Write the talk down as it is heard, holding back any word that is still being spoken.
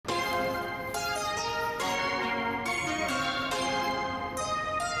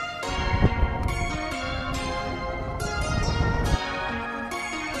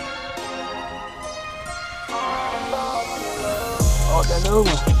Another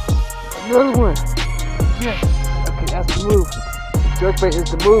one. Another one. Yes. Okay, that's the move. Jerkbait is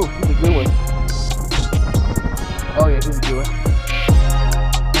the move. He's a good one. Oh yeah, he's a good one.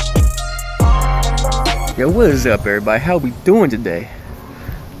 Yo, what is up, everybody? How we doing today?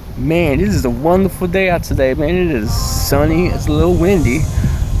 Man, this is a wonderful day out today, man. It is sunny. It's a little windy,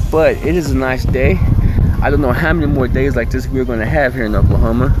 but it is a nice day. I don't know how many more days like this we're going to have here in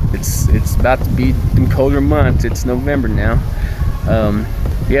Oklahoma. It's about to be in colder months. It's November now.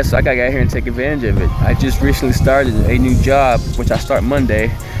 Yeah, so I got to get out here and take advantage of it. I just recently started a new job, which I start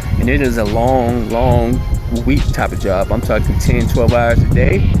Monday, and it is a long week type of job. I'm talking 10, 12 hours a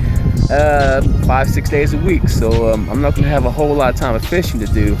day, 5-6 days a week. So I'm not going to have a whole lot of time of fishing to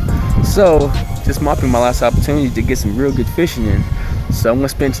do. So just mopping my last opportunity to get some real good fishing in. So I'm gonna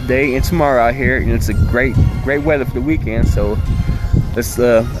spend today and tomorrow out here, and it's a great weather for the weekend. So let's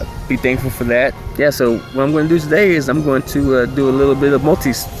be thankful for that. Yeah. So what I'm going to do today is I'm going to do a little bit of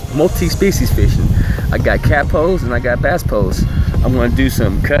multi-species fishing. I got cat poles and I got bass poles. I'm going to do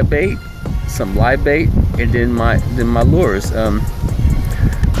some cut bait, some live bait, and then my lures. I'm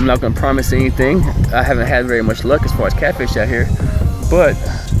not going to promise anything. I haven't had very much luck as far as catfish out here, but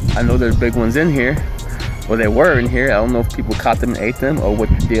I know there's big ones in here. Well, they were in here. I don't know if people caught them and ate them or what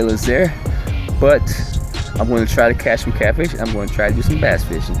the deal is there, but I'm going to try to catch some catfish. I'm going to try to do some bass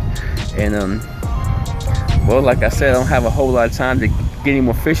fishing. And well, like I said, I don't have a whole lot of time to get any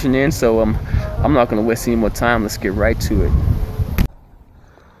more fishing in, so I'm not going to waste any more time. Let's get right to it.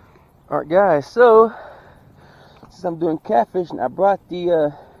 All right, guys. So since I'm doing catfishing, I brought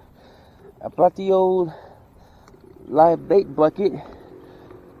the old live bait bucket.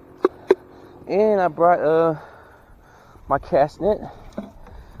 And I brought my cast net.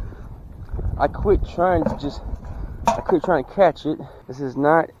 I quit trying to catch it. This is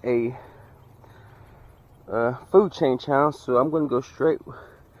not a food chain challenge, so I'm gonna go straight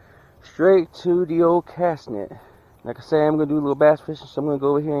to the old cast net. Like I say, I'm gonna do a little bass fishing, so I'm gonna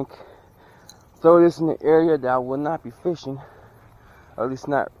go over here and throw this in the area that I will not be fishing, or at least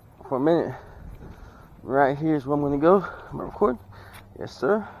not for a minute. Right here is where I'm gonna go. Am I recording? Yes,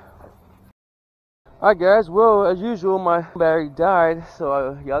 sir. Alright, guys, well, as usual, my battery died,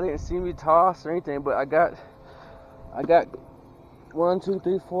 so y'all didn't see me toss or anything, but I got 1, 2,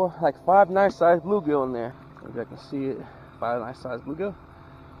 3, 4, like 5 nice sized bluegill in there. If I can see it, 5 nice sized bluegill.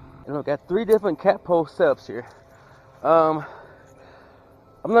 And I've got 3 different cat pole setups here. I'm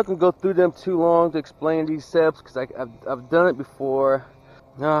not gonna go through them too long to explain these setups because I've done it before.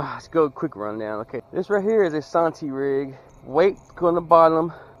 Let's go a quick rundown. Okay, this right here is a Santi rig. Weight go on the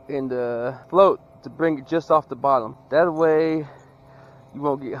bottom and float to bring it just off the bottom. That way you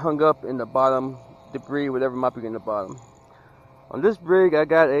won't get hung up in the bottom debris, whatever might be in the bottom. On this rig, I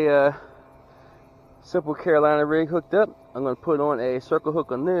got a simple Carolina rig hooked up. I'm going to put on a circle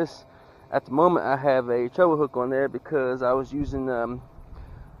hook on this. At the moment, I have a treble hook on there because I was using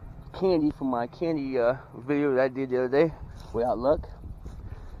candy for my candy video that I did the other day without luck.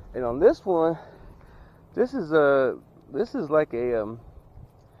 And on this one, this is like a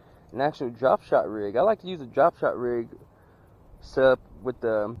an actual drop shot rig. I like to use a drop shot rig setup with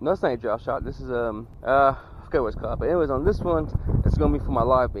the, no, it's not a drop shot. This is I forget what it's called. But anyways, on this one, it's gonna be for my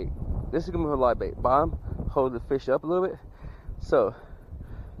live bait. This is gonna be for live bait. Bottom, hold the fish up a little bit. So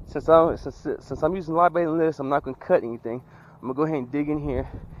since I'm using live bait on this, I'm not gonna cut anything. I'm gonna go ahead and dig in here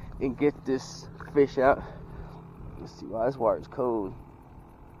and get this fish out. Let's see, wow, this water is cold.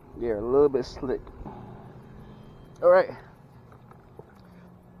 Yeah, a little bit slick. All right.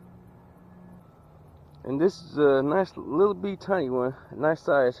 And this is a nice little tiny one, a nice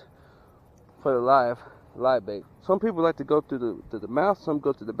size for the live bait. Some people like to go through the mouth, some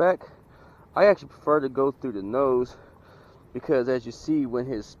go through the back. I actually prefer to go through the nose because, as you see, when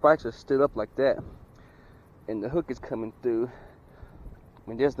his spikes are stood up like that and the hook is coming through, I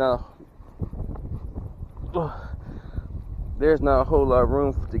mean, there's not a whole lot of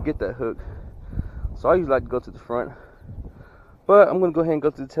room to get that hook. So I usually like to go to the front, but I'm gonna go ahead and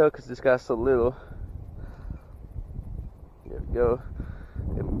go to the tail because this guy's so little. There we go.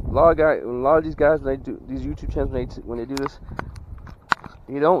 A lot of these guys, when they do these YouTube channels, when they do this,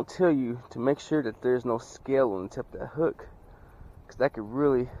 they don't tell you to make sure that there's no scale on the tip of that hook, because that could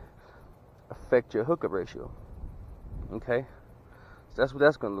really affect your hookup ratio. Okay, so that's what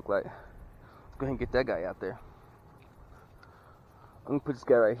that's gonna look like. Let's go ahead and get that guy out there. I'm gonna put this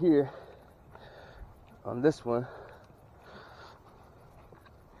guy right here on this one.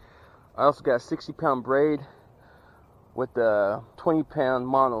 I also got a 60-pound braid with a 20-pound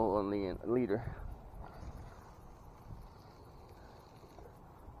mono on the leader.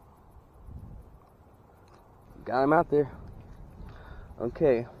 Got him out there.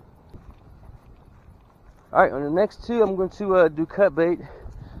 Okay. Alright, on the next two, I'm going to do cut bait.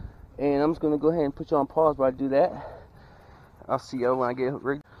 And I'm just going to go ahead and put you on pause while I do that. I'll see you when I get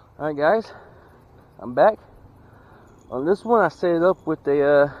rigged. Alright guys, I'm back. On this one, I set it up with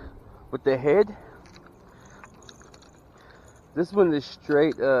the head. This one is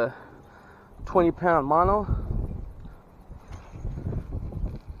straight 20-pound mono.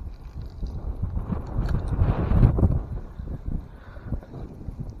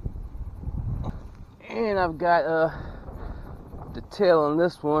 And I've got the tail on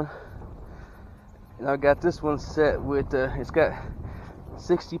this one, and I've got this one set with it's got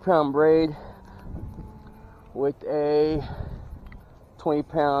 60-pound braid with a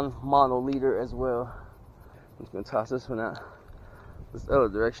 20-pound mono leader as well. I'm just gonna toss this one out this other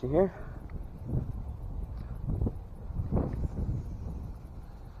direction here.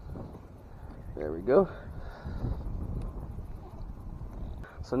 There we go.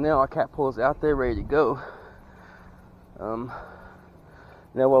 So now our cat pole is out there ready to go.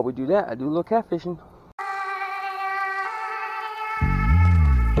 Now while we do that, I do a little catfishing.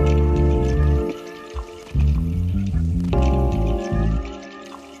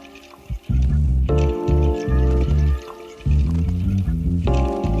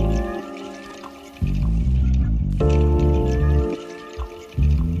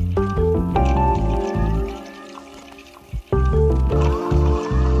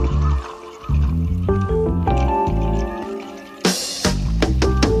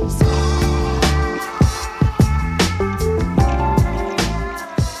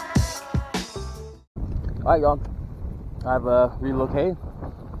 Alright y'all, I've relocated.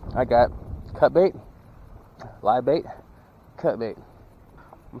 I got cut bait, live bait, cut bait.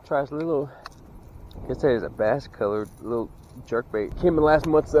 I'm gonna try this little, I guess that is a bass colored little jerk bait. Came in last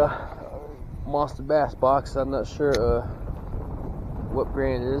month's monster bass box. I'm not sure what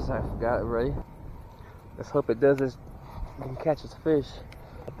brand it is. I forgot already. Let's hope it does this and catches fish.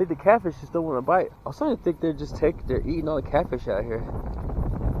 I think the catfish just don't want to bite. I was starting to think they're eating all the catfish out here.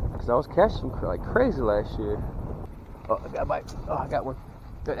 Cause I was catching like crazy last year. Oh, I got a bite. Oh, I got one.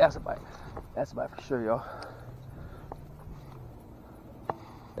 Good, that's a bite. That's a bite for sure, y'all.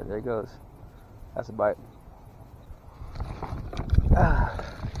 Yeah, there it goes. That's a bite.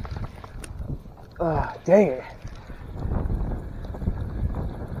 Dang it.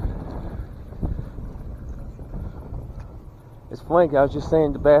 It's funny, 'cause I was just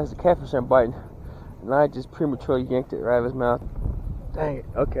saying the catfish aren't biting, and I just prematurely yanked it right out of his mouth. Dang it.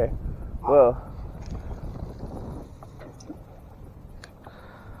 Okay. Well,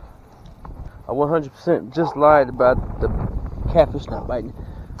 I 100% just lied about the catfish not biting.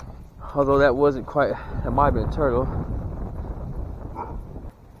 Although that wasn't quite, it might have been a turtle.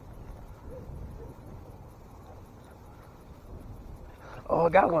 Oh, I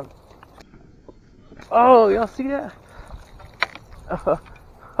got one. Oh, y'all see that?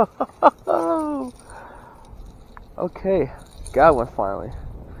 Okay. Got one finally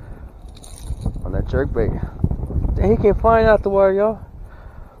on that jerkbait. Dang, he can't find out the water, y'all.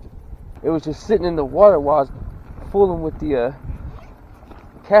 It was just sitting in the water while I was fooling with the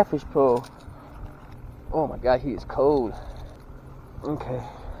catfish pole. Oh my god, he is cold. Okay,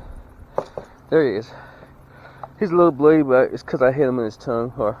 there he is. He's a little bloody, but it's because I hit him in his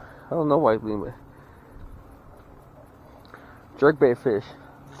tongue, or I don't know why he's bleeding. But jerkbait fish.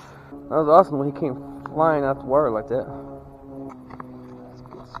 That was awesome when he came flying out the water like that.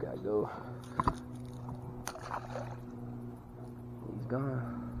 This guy go. He's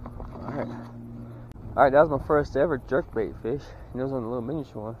gone. Alright. Alright, that was my first ever jerkbait fish. He was on a little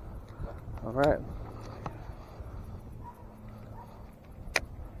miniature one. Alright.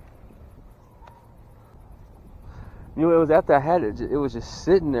 You know, it was after I had it, it was just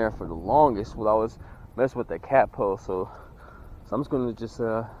sitting there for the longest while I was messing with that cat pole. So I'm just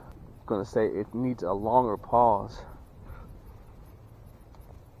gonna say it needs a longer pause.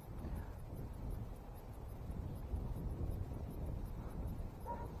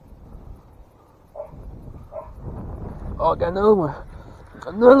 Oh, I got another one.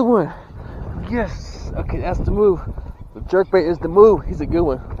 Another one. Yes. Okay, that's the move. The jerkbait is the move. He's a good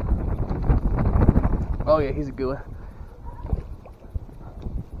one. Oh yeah, he's a good one.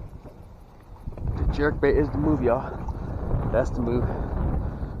 The jerkbait is the move, y'all. That's the move.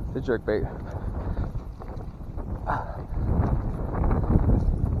 The jerkbait.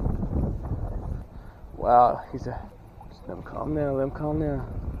 Wow, just let him calm down. Let him calm down.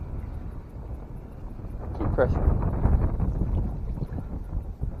 Keep pressuring.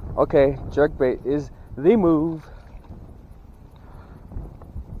 Okay, jerkbait is the move.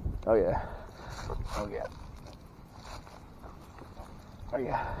 Oh yeah. Oh yeah. Oh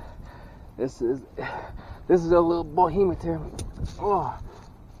yeah, this is a little behemoth here. Oh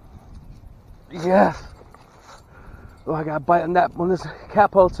yes. Oh, I got a bite on that on this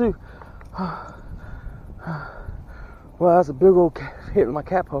capo too. Well, that's a big old hit with my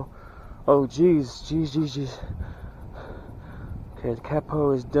capo. Oh jeez. Okay, the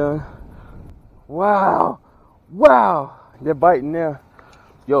capo is done. Wow, they're biting now.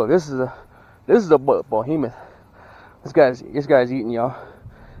 Yo, this is a behemoth. This guy's eating, y'all.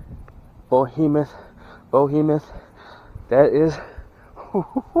 Behemoth. That is.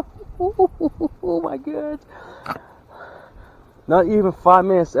 Oh my God. Not even 5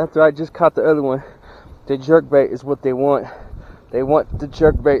 minutes after I just caught the other one, the jerkbait is what they want. They want the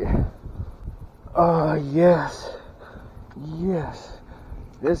jerkbait. Oh yes.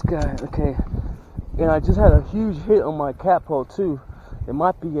 This guy. Okay. And I just had a huge hit on my capo too. It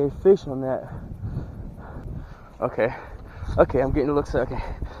might be a fish on that. Okay, I'm getting looks. Okay.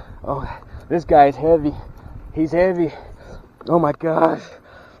 Oh, this guy is heavy. He's heavy. Oh my gosh.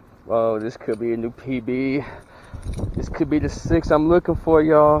 Oh, this could be a new PB. This could be the 6 I'm looking for,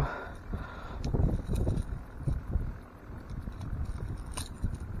 y'all.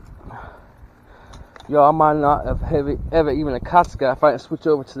 Y'all, I might not have ever even caught this guy if I didn't switch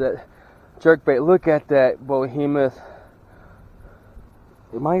over to that jerkbait. Look at that behemoth.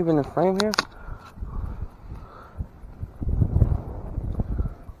 Am I even in frame here?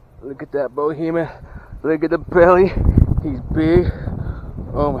 Look at that behemoth. Look at the belly. He's big.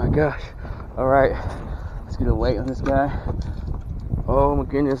 Oh my gosh. Alright. Let's get a weight on this guy. Oh my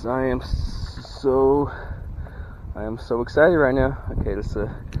goodness. I am so excited right now. Okay, let's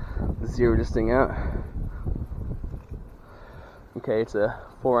zero this thing out. Okay, it's a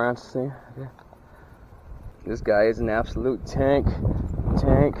 4 ounce thing. Okay. This guy is an absolute tank.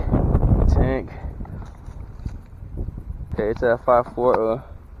 Okay, it's a 5'4",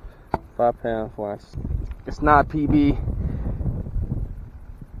 5 pound, 4 ounces. It's not PB.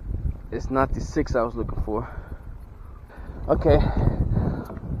 It's not the 6 I was looking for. Okay,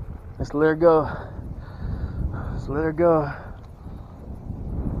 let's let her go.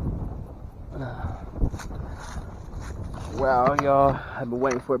 Wow, y'all, I've been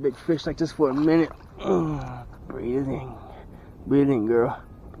waiting for a big fish like this for a minute. Breathing, girl.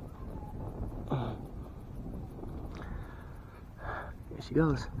 Here she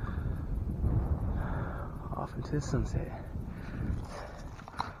goes. Off into the sunset.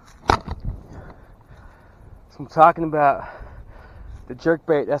 So I'm talking about the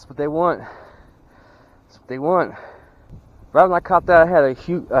jerkbait. That's what they want. Right when I caught that, I had a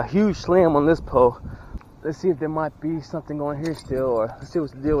huge slam on this pole. Let's see if there might be something on here still, or let's see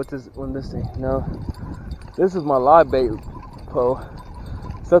what's the deal with this thing. No, this is my live bait pole.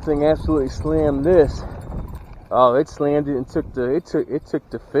 Something absolutely slammed this. Oh, it slammed it and took the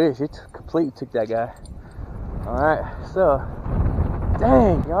fish. It completely took that guy. All right, so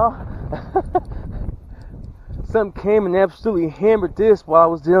dang, y'all. Something came and absolutely hammered this while I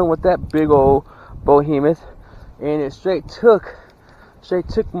was dealing with that big old behemoth, and it straight took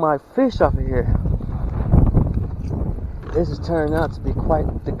my fish off of here. This is turning out to be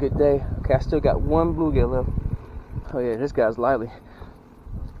quite the good day. Okay, I still got one bluegill left. Oh yeah, this guy's lively.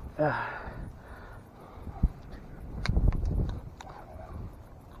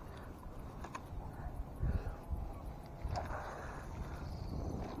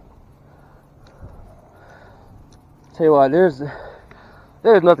 Tell you what, there's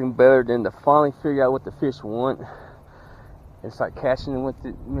nothing better than to finally figure out what the fish want and start catching them with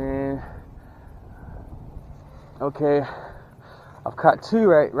it, man. Okay, I've caught 2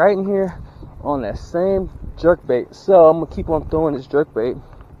 right in here on that same jerkbait. So I'm gonna keep on throwing this jerkbait.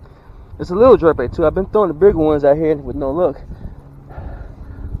 It's a little jerkbait too. I've been throwing the bigger ones out here with no luck.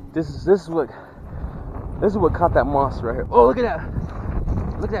 This is what caught that monster right here. Oh, look at that!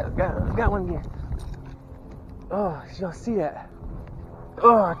 Look at that! Got one again. Oh, y'all see that?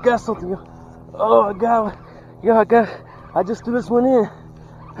 Oh, I got something, yo. Oh, I got one. Yo, I just threw this one in.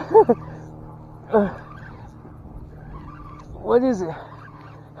 What is it?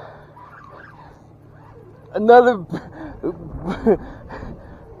 Another.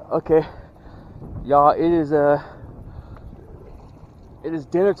 Okay, y'all. It is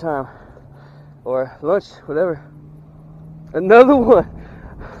dinner time or lunch, whatever. Another one.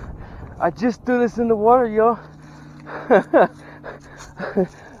 I just threw this in the water, y'all.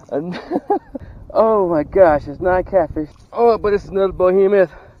 Oh my gosh, it's not catfish. Oh, but it's another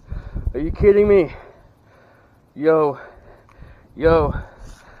behemoth. Are you kidding me? Yo,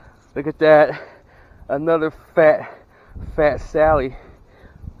 look at that. Another fat Sally.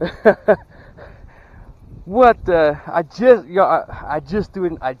 What the? I just threw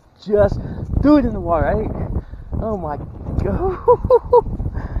it. I just threw it in the water. Right? Oh my god!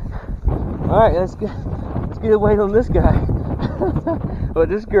 All right, let's get a weight on this guy. But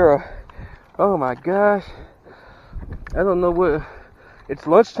this girl. Oh my gosh! I don't know what. It's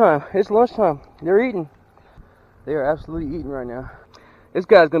lunchtime. It's lunchtime. They're eating. They are absolutely eating right now. This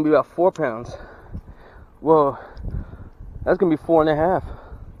guy's gonna be about 4 pounds. Whoa, that's gonna be 4.5.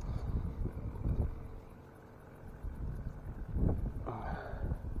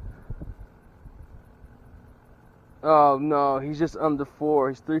 Oh no, he's just under 4.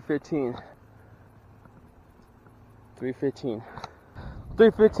 He's 315. 315.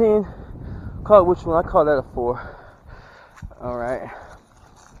 315. Call it which one? I call that a 4. All right.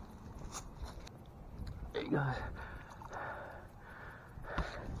 There you go.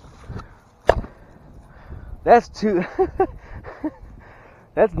 That's two.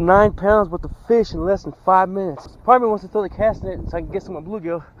 That's 9 pounds worth of fish in less than 5 minutes. Part of me wants to throw the cast net so I can get some of my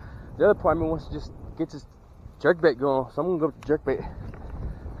bluegill. The other part of me wants to just get this jerkbait going. So I'm gonna go with the jerkbait.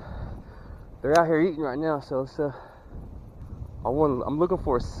 They're out here eating right now, so it's I'm looking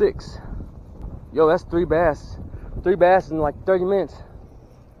for a 6. Yo, that's 3 bass. 3 bass in like 30 minutes.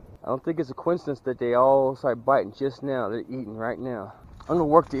 I don't think it's a coincidence that they all started biting just now. They're eating right now. I'm gonna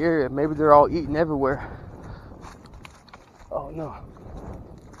work the area. Maybe they're all eating everywhere. Oh no.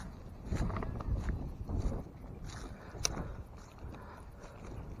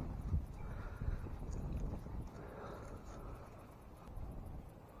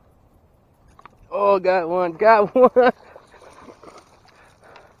 Oh, got one.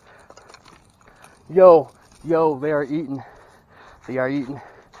 Yo, they are eating. They are eating.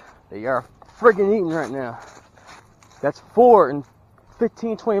 They are friggin' eating right now. That's 4 in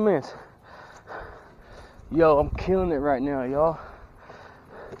 15, 20 minutes. Yo, I'm killing it right now, y'all.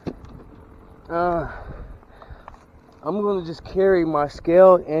 I'm gonna just carry my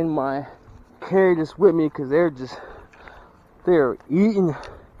scale and carry this with me because they're eating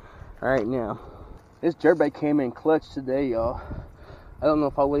right now. This jerkbait came in clutch today, y'all. I don't know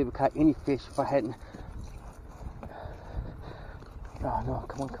if I would have caught any fish if I hadn't. Oh no,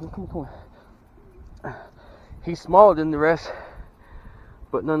 come on. He's smaller than the rest,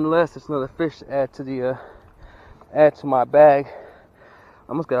 but nonetheless, it's another fish to add to my bag. I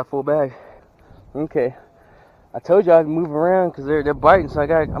almost got a full bag. Okay, I told you I'd move around because they're biting, so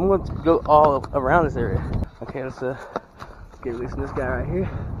I'm going to go all around this area. Okay, let's get releasing this guy right here.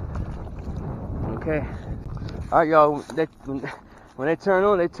 Okay, all right, y'all. When they turn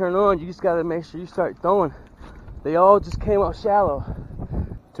on, You just gotta make sure you start throwing. They all just came up shallow.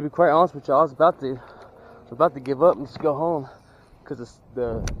 To be quite honest with y'all, I was about to give up and just go home because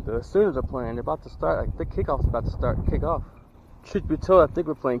the Sooners are playing. They're about to start. Like the kickoff's about to kick off. Truth be told, I think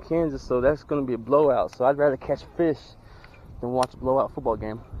we're playing Kansas, so that's gonna be a blowout. So I'd rather catch fish than watch a blowout football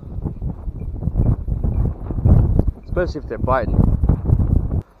game, especially if they're biting.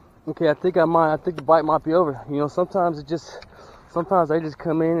 Okay, I think the bite might be over. You know, sometimes they just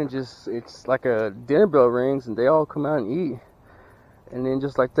come in and it's like a dinner bell rings and they all come out and eat. And then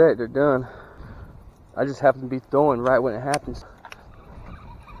just like that, they're done. I just happen to be throwing right when it happens.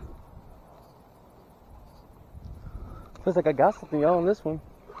 Feels like I got something, y'all, on this one.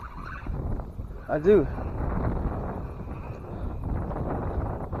 I do.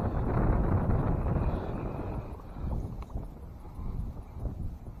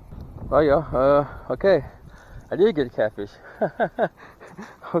 Oh, yeah, okay. I did get a catfish.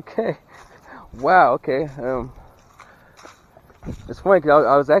 Okay. Wow, okay. It's funny because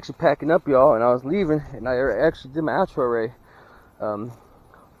I was actually packing up, y'all, and I was leaving, and I actually did my outro already. That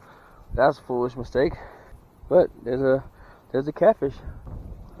was a foolish mistake. But there's a catfish.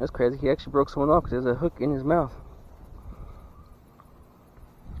 That's crazy. He actually broke someone off because there's a hook in his mouth.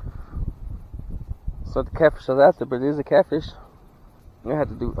 So the catfish was after, but there's a catfish. I had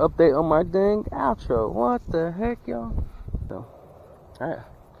to do update on my dang outro. What the heck, y'all? So, alright,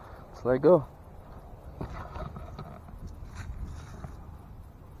 let's let it go.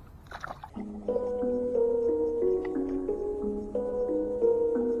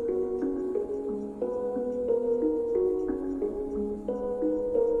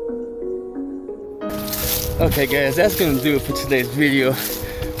 Okay guys, that's gonna do it for today's video,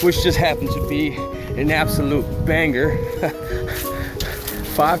 which just happened to be an absolute banger.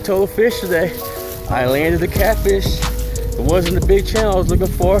 5 total fish today. I landed a catfish. It wasn't the big channel I was looking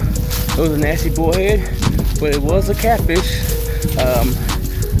for. It was a nasty bullhead, but it was a catfish. I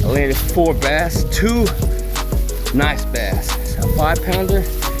landed 4 bass, 2 nice bass, a 5-pounder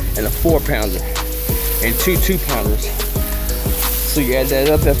and a 4-pounder, and 2 2-pounders. So you add that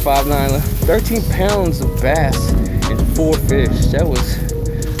up, that 5.9 13 pounds of bass and 4 fish.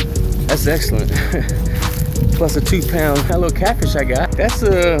 That's excellent. Plus a 2-pound little catfish I got. That's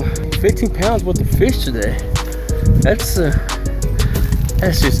 15 pounds worth of fish today. That's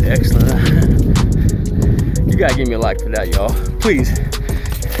just excellent. You gotta give me a like for that, y'all. Please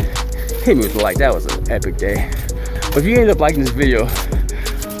hit me with a like. That was an epic day. But if you end up liking this video,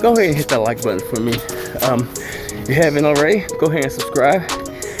 go ahead and hit that like button for me. If you haven't already, go ahead and subscribe.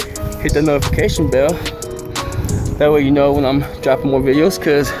 Hit the notification bell. That way you know when I'm dropping more videos,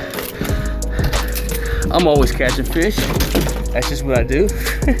 because I'm always catching fish. That's just what I do.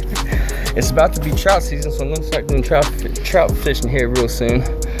 It's about to be trout season, so I'm gonna start doing trout fishing here real soon.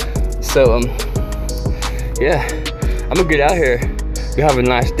 So yeah, I'm gonna get out here. You have a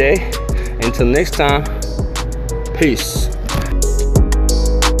nice day. Until next time, peace.